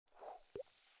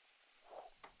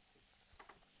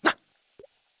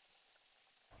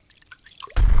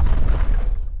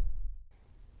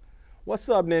What's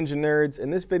up, Ninja Nerds? In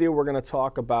this video, we're going to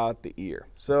talk about the ear.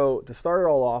 So to start it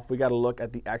all off, we got to look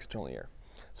at the external ear.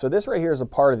 So this right here is a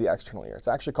part of the external ear. It's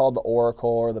actually called the auricle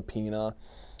or the pinna,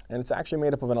 and it's actually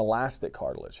made up of an elastic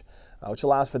cartilage, which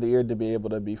allows for the ear to be able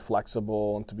to be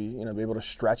flexible and to be able to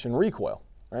stretch and recoil,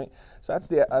 right? So that's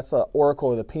the auricle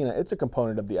or the pinna. It's a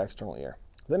component of the external ear.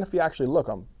 Then if you actually look,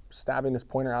 I'm stabbing this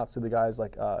pointer out to the guy's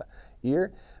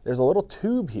ear. There's a little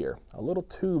tube here, a little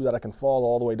tube that I can follow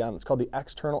all the way down. It's called the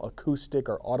external acoustic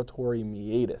or auditory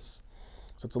meatus.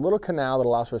 So it's a little canal that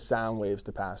allows for sound waves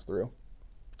to pass through.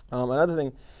 Another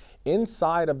thing,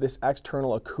 inside of this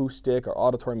external acoustic or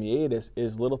auditory meatus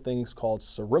is little things called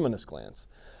ceruminous glands,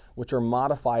 which are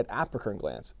modified apocrine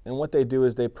glands. And what they do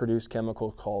is they produce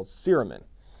chemical called cerumen.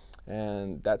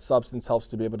 And that substance helps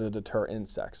to be able to deter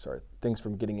insects or things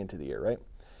from getting into the ear, right?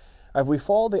 If we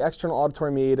follow the external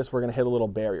auditory meatus, we're going to hit a little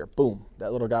barrier. Boom,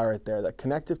 that little guy right there, that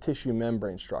connective tissue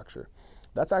membrane structure.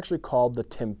 That's actually called the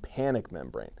tympanic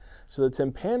membrane. So the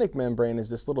tympanic membrane is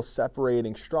this little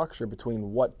separating structure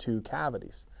between what two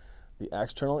cavities? The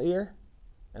external ear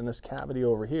and this cavity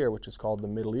over here, which is called the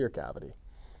middle ear cavity.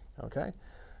 Okay,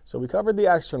 so we covered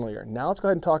the external ear. Now let's go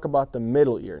ahead and talk about the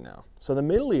middle ear now. So the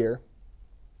middle ear,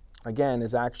 again,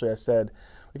 is actually, I said,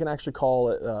 we can actually call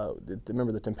it,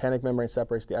 remember the tympanic membrane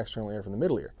separates the external ear from the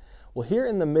middle ear. Well, here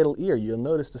in the middle ear, you'll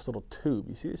notice this little tube.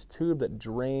 You see this tube that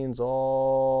drains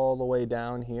all the way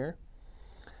down here?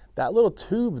 That little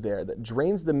tube there that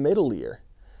drains the middle ear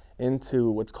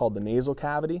into what's called the nasal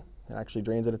cavity, it actually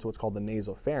drains it into what's called the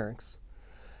nasopharynx.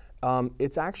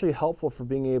 It's actually helpful for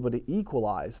being able to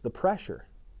equalize the pressure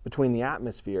between the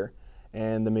atmosphere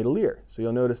and the middle ear. So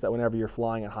you'll notice that whenever you're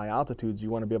flying at high altitudes, you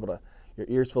want to be able to, your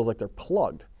ears feels like they're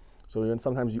plugged. So even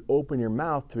sometimes you open your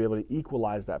mouth to be able to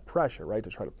equalize that pressure, right, to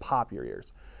try to pop your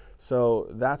ears. So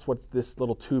that's what this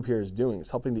little tube here is doing.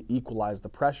 It's helping to equalize the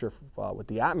pressure with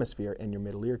the atmosphere in your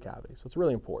middle ear cavity. So it's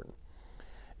really important.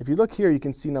 If you look here, you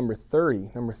can see number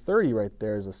 30. Number 30 right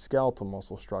there is a skeletal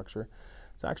muscle structure.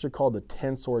 It's actually called the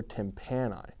tensor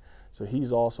tympani. So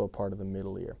he's also a part of the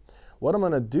middle ear. What I'm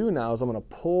going to do now is I'm going to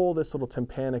pull this little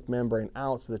tympanic membrane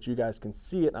out so that you guys can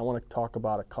see it. I want to talk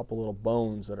about a couple little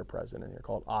bones that are present in here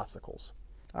called ossicles.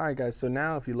 All right, guys, so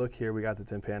now if you look here, we got the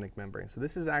tympanic membrane. So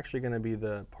this is actually going to be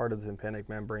the part of the tympanic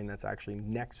membrane that's actually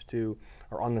next to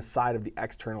or on the side of the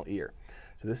external ear.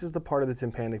 So this is the part of the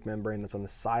tympanic membrane that's on the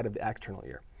side of the external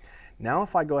ear. Now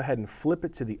if I go ahead and flip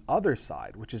it to the other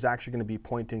side, which is actually going to be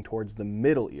pointing towards the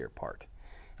middle ear part.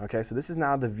 Okay, so this is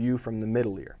now the view from the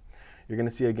middle ear. You're going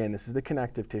to see, again, this is the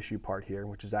connective tissue part here,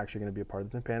 which is actually going to be a part of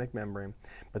the tympanic membrane.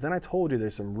 But then I told you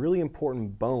there's some really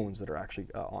important bones that are actually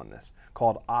on this,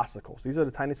 called ossicles. These are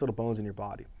the tiniest little bones in your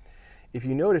body. If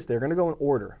you notice, they're going to go in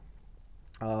order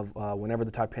of whenever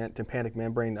the tympanic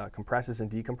membrane compresses and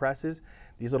decompresses,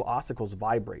 these little ossicles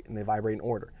vibrate, and they vibrate in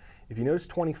order. If you notice,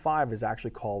 25 is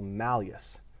actually called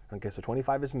malleus. Okay, so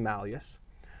 25 is malleus,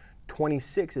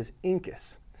 26 is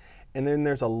incus. And then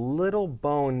there's a little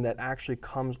bone that actually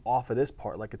comes off of this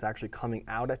part, like it's actually coming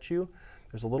out at you.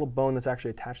 There's a little bone that's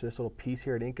actually attached to this little piece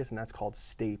here at incus, and that's called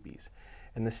stapes.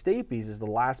 And the stapes is the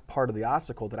last part of the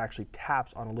ossicle that actually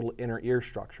taps on a little inner ear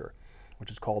structure,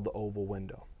 which is called the oval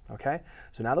window. Okay?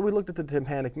 So now that we looked at the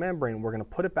tympanic membrane, we're going to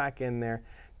put it back in there,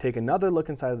 take another look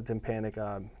inside of the tympanic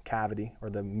cavity, or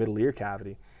the middle ear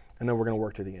cavity, and then we're going to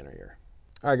work to the inner ear.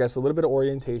 All right, guys, so a little bit of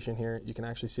orientation here. You can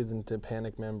actually see the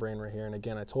tympanic membrane right here. And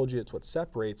again, I told you it's what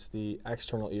separates the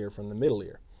external ear from the middle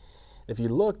ear. If you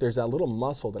look, there's that little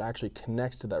muscle that actually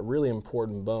connects to that really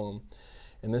important bone.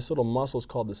 And this little muscle is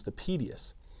called the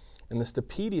stapedius. And the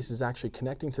stapedius is actually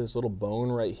connecting to this little bone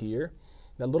right here.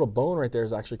 That little bone right there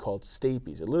is actually called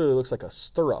stapes. It literally looks like a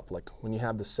stirrup, like when you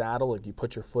have the saddle, like you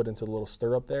put your foot into the little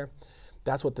stirrup there.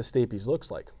 That's what the stapes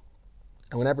looks like.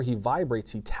 And whenever he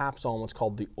vibrates, he taps on what's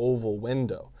called the oval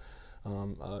window,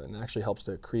 and actually helps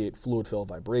to create fluid-filled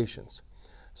vibrations.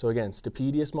 So again,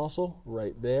 stapedius muscle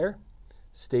right there,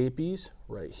 stapes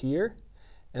right here,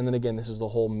 and then again, this is the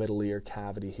whole middle ear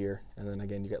cavity here. And then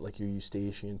again, you get like your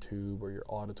eustachian tube or your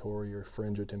auditory or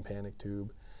pharyngotympanic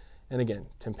tube. And again,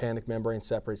 tympanic membrane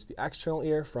separates the external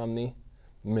ear from the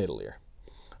middle ear.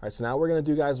 All right, so now what we're going to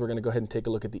do, guys, we're going to go ahead and take a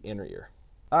look at the inner ear.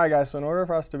 All right, guys, so in order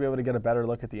for us to be able to get a better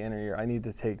look at the inner ear, I need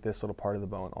to take this little part of the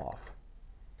bone off.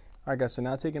 All right, guys, so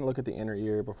now taking a look at the inner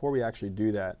ear, before we actually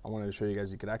do that, I wanted to show you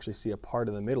guys, you could actually see a part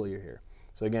of the middle ear here.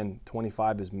 So again,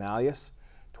 25 is malleus,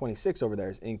 26 over there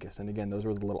is incus, and again, those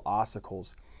were the little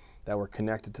ossicles that were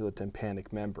connected to the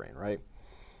tympanic membrane, right?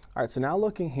 All right, so now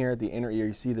looking here at the inner ear,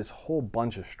 you see this whole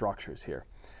bunch of structures here.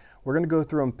 We're going to go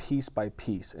through them piece by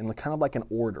piece in kind of like an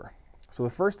order. So the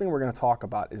first thing we're going to talk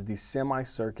about is these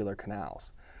semicircular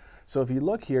canals. So if you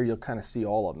look here, you'll kind of see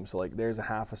all of them. So like there's a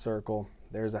half a circle,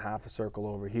 there's a half a circle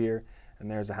over here, and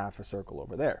there's a half a circle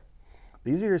over there.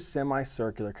 These are your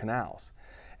semicircular canals.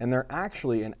 And they're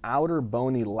actually an outer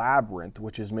bony labyrinth,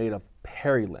 which is made of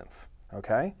perilymph,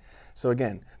 okay? So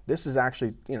again, this is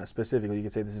actually, specifically, you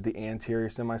could say this is the anterior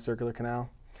semicircular canal.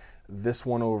 This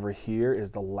one over here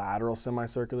is the lateral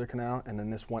semicircular canal, and then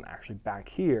this one actually back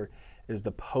here is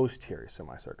the posterior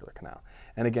semicircular canal.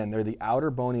 And again, they're the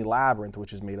outer bony labyrinth,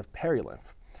 which is made of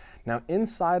perilymph. Now,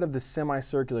 inside of the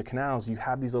semicircular canals, you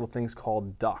have these little things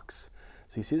called ducts.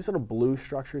 So you see these little blue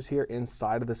structures here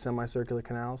inside of the semicircular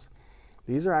canals?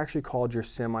 These are actually called your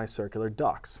semicircular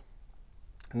ducts.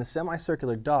 And the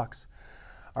semicircular ducts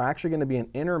are actually going to be an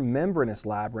intermembranous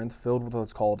labyrinth filled with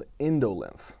what's called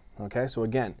endolymph. Okay, so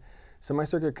again,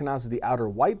 semicircular canals is the outer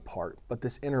white part, but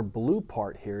this inner blue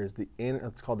part here is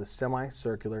it's called the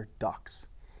semicircular ducts,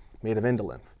 made of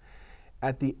endolymph.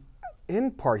 At the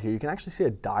end part here, you can actually see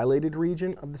a dilated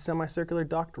region of the semicircular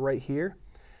duct right here.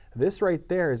 This right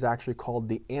there is actually called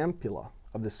the ampulla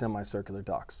of the semicircular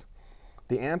ducts.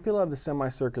 The ampulla of the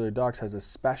semicircular ducts has a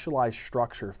specialized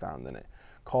structure found in it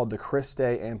called the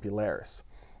cristae ampullaris.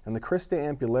 And the cristae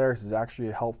ampullaris is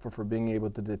actually helpful for being able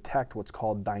to detect what's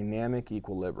called dynamic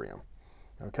equilibrium.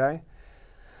 Okay?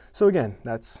 So again,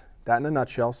 that's that in a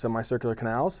nutshell. Semicircular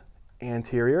canals,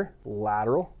 anterior,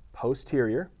 lateral,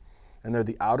 posterior, and they're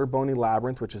the outer bony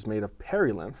labyrinth, which is made of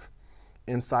perilymph.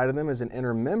 Inside of them is an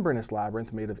intermembranous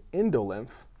labyrinth made of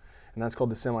endolymph, and that's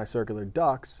called the semicircular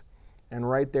ducts. And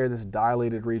right there, this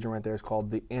dilated region right there is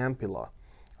called the ampulla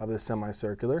of the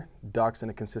semicircular ducts,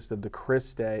 and it consists of the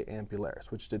cristae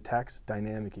ampullaris, which detects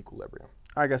dynamic equilibrium.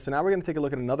 All right, guys, so now we're going to take a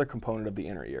look at another component of the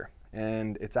inner ear,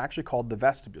 and it's actually called the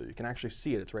vestibule. You can actually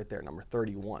see it. It's right there, number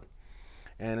 31.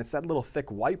 And it's that little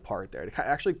thick white part there. It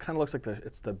actually kind of looks like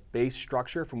it's the base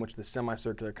structure from which the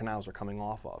semicircular canals are coming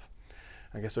off of.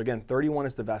 Okay, so again, 31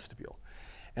 is the vestibule.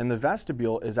 And the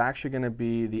vestibule is actually going to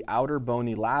be the outer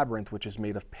bony labyrinth, which is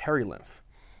made of perilymph.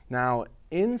 Now,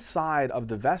 inside of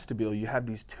the vestibule, you have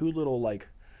these two little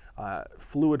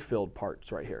fluid-filled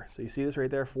parts right here. So you see this right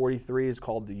there, 43 is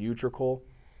called the utricle,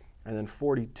 and then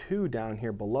 42 down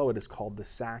here below it is called the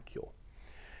saccule.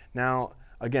 Now,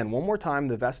 again, one more time,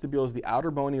 the vestibule is the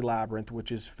outer bony labyrinth,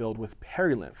 which is filled with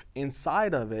perilymph.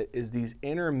 Inside of it is these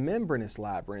intermembranous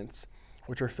labyrinths,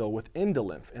 which are filled with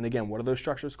endolymph. And again, what are those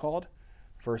structures called?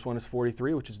 First one is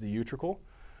 43, which is the utricle.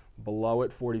 Below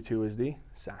it, 42 is the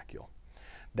saccule.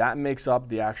 That makes up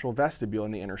the actual vestibule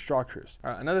and the inner structures.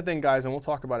 All right, another thing, guys, and we'll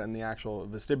talk about it in the actual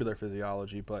vestibular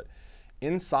physiology, but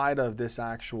inside of this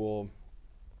actual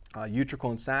utricle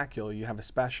and saccule, you have a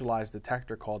specialized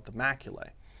detector called the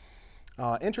maculae.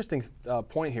 Interesting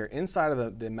point here. Inside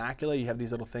of the maculae, you have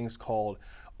these little things called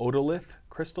otolith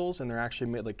crystals, and they're actually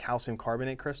made like calcium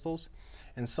carbonate crystals.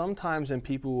 And sometimes in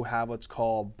people who have what's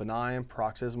called benign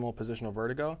paroxysmal positional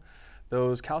vertigo,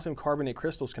 those calcium carbonate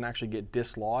crystals can actually get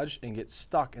dislodged and get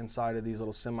stuck inside of these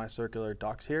little semicircular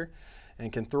ducts here,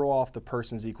 and can throw off the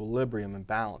person's equilibrium and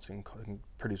balance and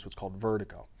produce what's called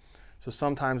vertigo. So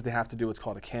sometimes they have to do what's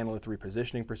called a canalith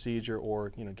repositioning procedure,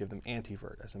 or give them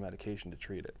antivert as a medication to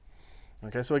treat it.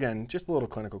 Okay, so again, just a little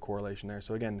clinical correlation there.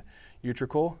 So again,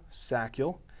 utricle,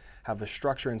 saccule have the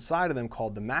structure inside of them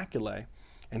called the maculae,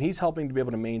 and he's helping to be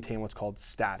able to maintain what's called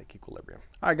static equilibrium.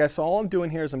 All right, guys, so all I'm doing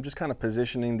here is I'm just kind of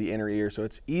positioning the inner ear so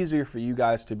it's easier for you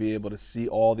guys to be able to see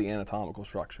all the anatomical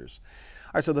structures.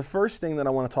 All right, so the first thing that I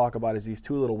want to talk about is these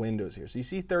two little windows here. So you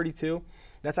see 32?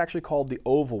 That's actually called the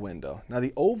oval window. Now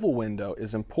the oval window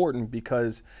is important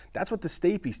because that's what the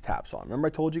stapes taps on. Remember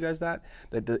I told you guys that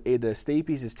the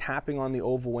stapes is tapping on the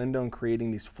oval window and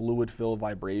creating these fluid-filled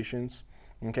vibrations.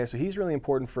 Okay, so he's really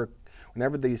important for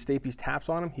whenever the stapes taps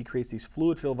on him, he creates these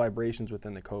fluid-filled vibrations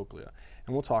within the cochlea.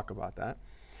 And we'll talk about that.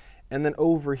 And then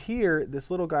over here, this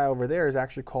little guy over there is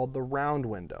actually called the round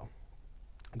window.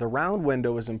 The round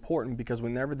window is important because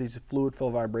whenever these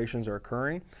fluid-filled vibrations are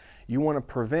occurring, you want to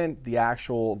prevent the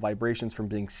actual vibrations from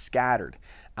being scattered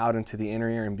out into the inner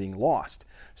ear and being lost.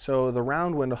 So the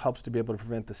round window helps to be able to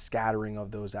prevent the scattering of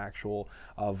those actual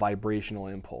vibrational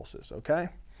impulses, okay?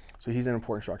 So he's an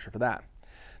important structure for that.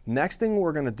 Next thing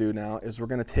we're going to do now is we're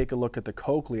going to take a look at the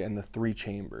cochlea and the three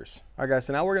chambers. All right, guys,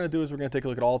 so now what we're going to do is we're going to take a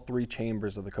look at all three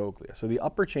chambers of the cochlea. So the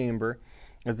upper chamber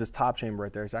is this top chamber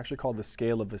right there. It's actually called the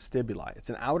scala vestibuli. It's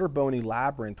an outer bony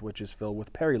labyrinth which is filled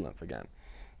with perilymph again,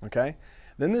 okay?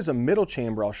 Then there's a middle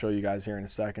chamber I'll show you guys here in a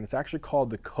second. It's actually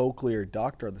called the cochlear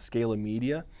duct or the scala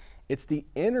media. It's the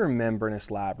inner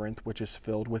membranous labyrinth which is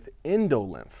filled with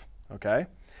endolymph, okay?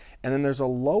 And then there's a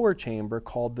lower chamber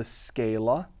called the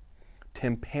scala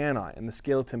tympani. And the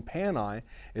scala tympani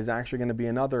is actually going to be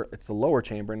another, it's the lower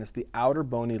chamber, and it's the outer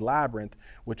bony labyrinth,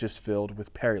 which is filled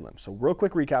with perilymph. So real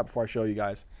quick recap before I show you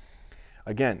guys.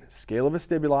 Again, scala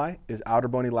vestibuli is outer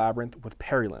bony labyrinth with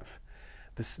perilymph.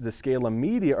 The scala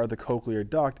media, or the cochlear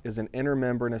duct, is an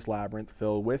intermembranous labyrinth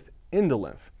filled with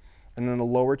endolymph. And then the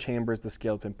lower chamber is the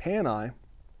scala tympani,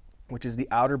 which is the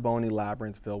outer bony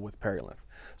labyrinth filled with perilymph.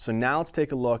 So now let's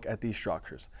take a look at these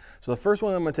structures. So the first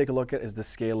one I'm going to take a look at is the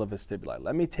scala vestibuli.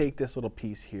 Let me take this little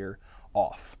piece here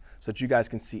off so that you guys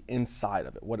can see inside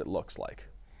of it, what it looks like.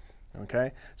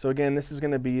 Okay, so again, this is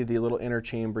going to be the little inner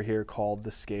chamber here called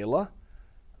the scala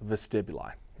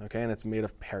vestibuli. Okay, and it's made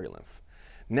of perilymph.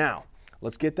 Now,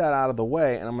 let's get that out of the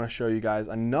way, and I'm going to show you guys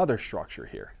another structure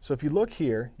here. So if you look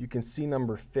here, you can see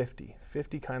number 50.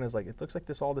 50 kind of is like, it looks like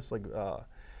this, all this like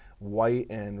white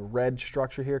and red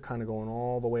structure here kind of going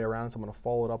all the way around. So I'm going to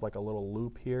follow it up like a little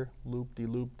loop here,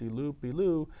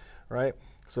 loop-de-loop-de-loop-de-loo, right?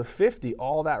 So 50,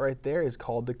 all that right there is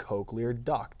called the cochlear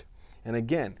duct. And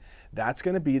again, that's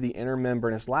going to be the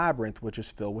intermembranous labyrinth, which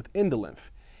is filled with endolymph.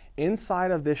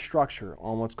 Inside of this structure,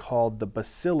 on what's called the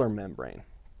basilar membrane,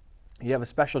 you have a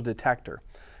special detector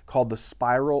called the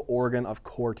spiral organ of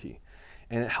Corti,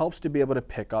 and it helps to be able to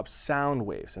pick up sound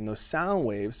waves, and those sound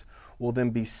waves will then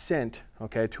be sent,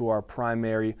 okay, to our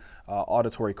primary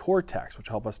auditory cortex, which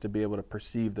help us to be able to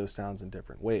perceive those sounds in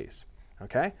different ways.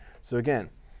 Okay, so again,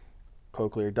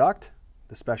 cochlear duct,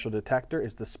 the special detector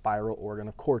is the spiral organ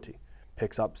of Corti,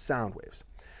 picks up sound waves.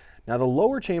 Now the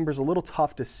lower chamber is a little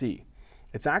tough to see.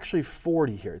 It's actually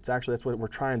 40 here. It's actually, that's what we're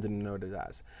trying to denote it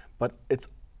as, but it's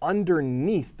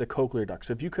underneath the cochlear duct.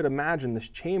 So if you could imagine this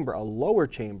chamber, a lower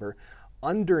chamber,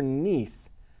 underneath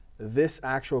this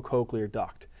actual cochlear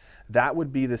duct, that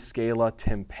would be the scala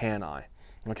tympani.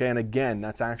 Okay, and again,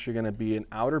 that's actually going to be an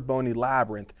outer bony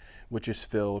labyrinth, which is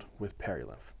filled with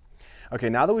perilymph. Okay,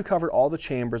 now that we've covered all the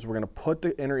chambers, we're going to put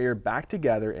the inner ear back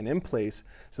together and in place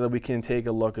so that we can take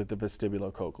a look at the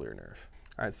vestibulocochlear nerve.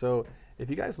 All right, so if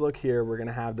you guys look here, we're going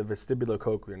to have the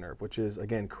vestibulocochlear nerve, which is,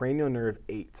 again, cranial nerve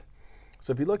 8.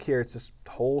 So if you look here, it's this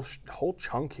whole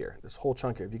chunk here, this whole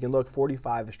chunk here. If you can look,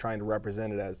 45 is trying to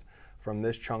represent it as from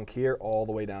this chunk here all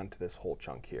the way down to this whole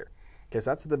chunk here. Okay,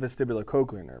 so that's the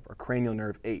vestibulocochlear nerve, or cranial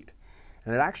nerve 8.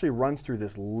 And it actually runs through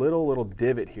this little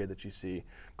divot here that you see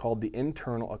called the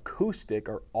internal acoustic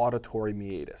or auditory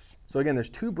meatus. So again, there's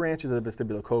two branches of the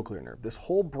vestibulocochlear nerve. This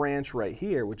whole branch right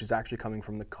here, which is actually coming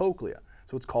from the cochlea.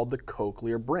 So it's called the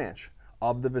cochlear branch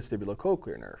of the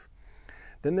vestibulocochlear nerve.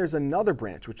 Then there's another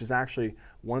branch, which is actually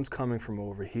one's coming from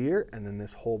over here, and then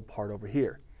this whole part over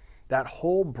here. That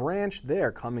whole branch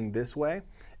there coming this way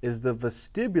is the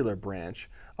vestibular branch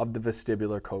of the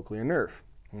vestibulocochlear nerve.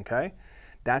 Okay?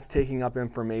 That's taking up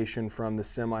information from the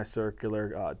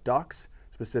semicircular ducts,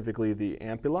 specifically the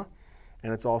ampulla,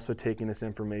 and it's also taking this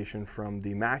information from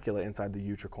the macula inside the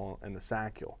utricle and the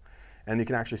saccule. And you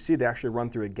can actually see they actually run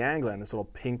through a ganglion, this little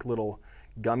pink little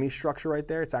gummy structure right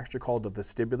there. It's actually called the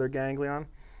vestibular ganglion.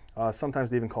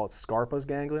 Sometimes they even call it Scarpa's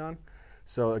ganglion.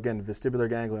 So again, vestibular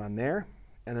ganglion there,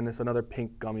 and then there's another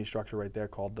pink gummy structure right there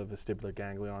called the vestibular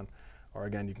ganglion, or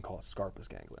again, you can call it Scarpa's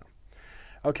ganglion.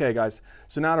 Okay guys,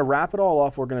 so now to wrap it all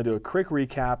off, we're going to do a quick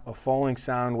recap of following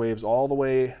sound waves all the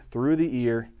way through the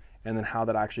ear, and then how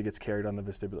that actually gets carried on the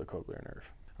vestibulocochlear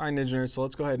nerve. All right, Ninja Nerds, so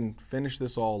let's go ahead and finish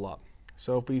this all up.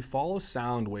 So if we follow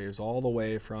sound waves all the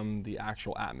way from the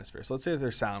actual atmosphere, so let's say that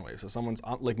they're sound waves, so someone's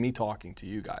like me talking to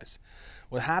you guys.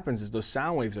 What happens is those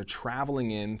sound waves are traveling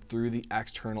in through the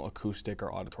external acoustic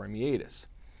or auditory meatus.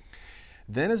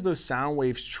 Then as those sound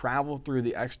waves travel through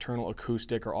the external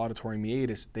acoustic or auditory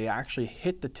meatus, they actually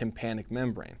hit the tympanic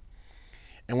membrane.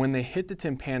 And when they hit the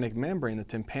tympanic membrane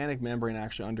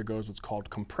actually undergoes what's called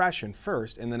compression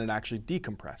first, and then it actually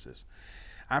decompresses.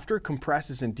 After it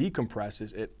compresses and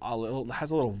decompresses, it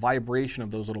has a little vibration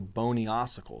of those little bony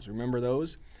ossicles. Remember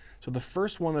those? So the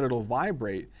first one that it'll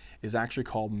vibrate is actually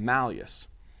called malleus.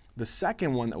 The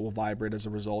second one that will vibrate as a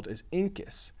result is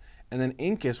incus. And then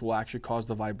incus will actually cause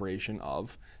the vibration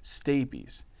of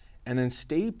stapes. And then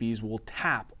stapes will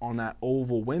tap on that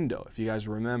oval window, if you guys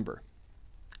remember.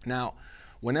 Now,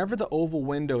 whenever the oval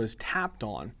window is tapped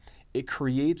on, it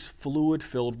creates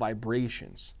fluid-filled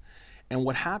vibrations. And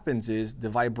what happens is the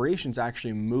vibrations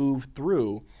actually move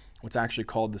through what's actually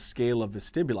called the scala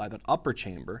vestibuli, that upper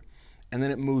chamber, and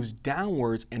then it moves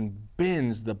downwards and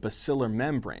bends the basilar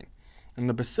membrane. And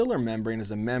the basilar membrane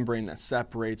is a membrane that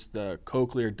separates the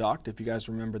cochlear duct, if you guys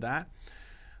remember that,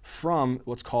 from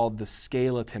what's called the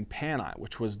scala tympani,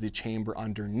 which was the chamber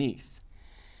underneath.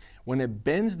 When it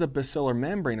bends the basilar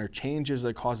membrane or changes,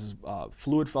 it causes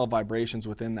fluid-filled vibrations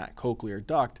within that cochlear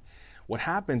duct, what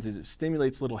happens is it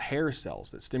stimulates little hair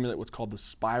cells that stimulate what's called the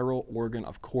spiral organ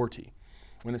of Corti.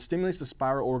 When it stimulates the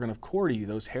spiral organ of Corti,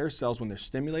 those hair cells, when they're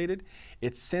stimulated,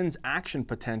 it sends action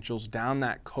potentials down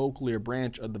that cochlear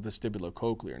branch of the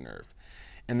vestibulocochlear nerve.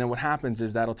 And then what happens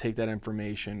is that'll take that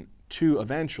information to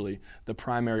eventually the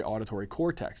primary auditory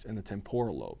cortex in the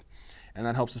temporal lobe. And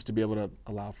that helps us to be able to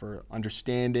allow for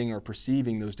understanding or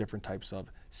perceiving those different types of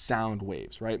sound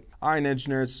waves, right? All right, Ninja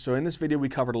Nerds, so in this video we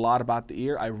covered a lot about the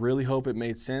ear. I really hope it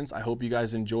made sense. I hope you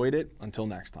guys enjoyed it. Until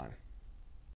next time.